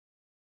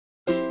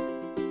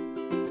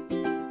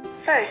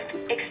First,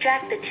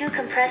 extract the two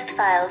compressed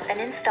files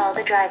and install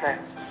the driver.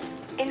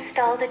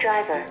 Install the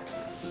driver.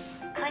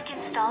 Click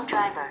Install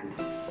Driver.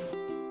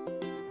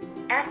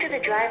 After the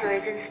driver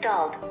is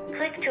installed,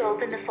 click to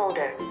open the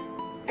folder.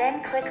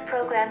 Then click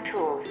Program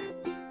Tools.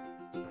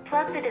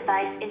 Plug the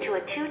device into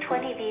a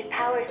 220V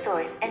power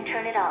source and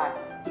turn it on.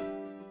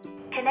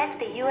 Connect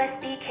the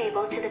USB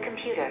cable to the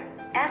computer.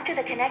 After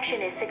the connection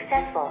is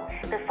successful,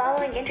 the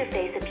following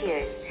interface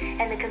appears,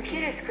 and the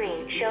computer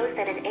screen shows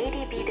that an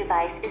ADB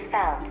device is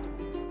found.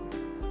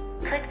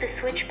 Click the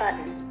Switch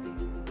button.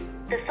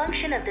 The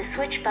function of the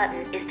Switch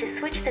button is to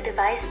switch the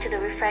device to the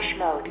refresh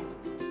mode.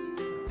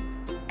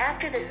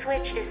 After the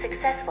switch is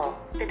successful,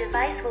 the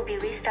device will be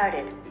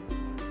restarted.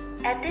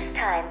 At this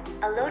time,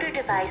 a loader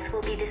device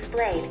will be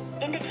displayed,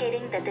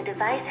 indicating that the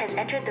device has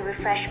entered the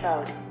refresh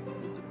mode.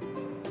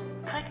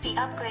 Click the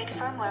Upgrade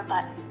Firmware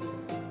button.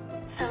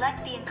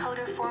 Select the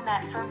encoder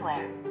format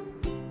firmware.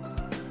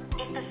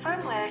 If the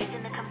firmware is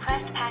in the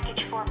compressed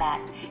package format,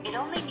 it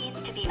only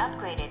needs to be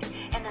upgraded,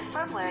 and the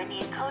firmware in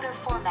the encoder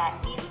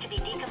format needs to be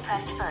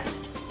decompressed first.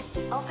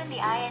 Open the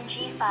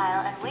ING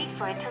file and wait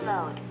for it to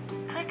load.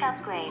 Click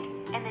Upgrade,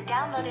 and the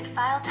downloaded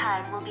file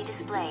time will be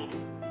displayed.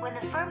 When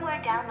the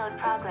firmware download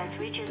progress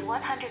reaches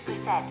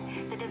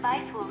 100%, the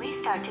device will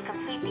restart to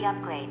complete the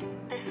upgrade.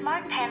 The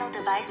Smart Panel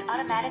device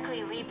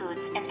automatically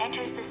reboots and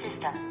enters the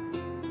system.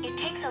 It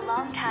takes a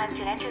long time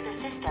to enter the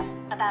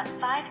system, about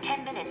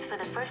 5-10 minutes for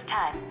the first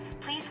time.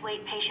 Please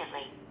wait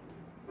patiently.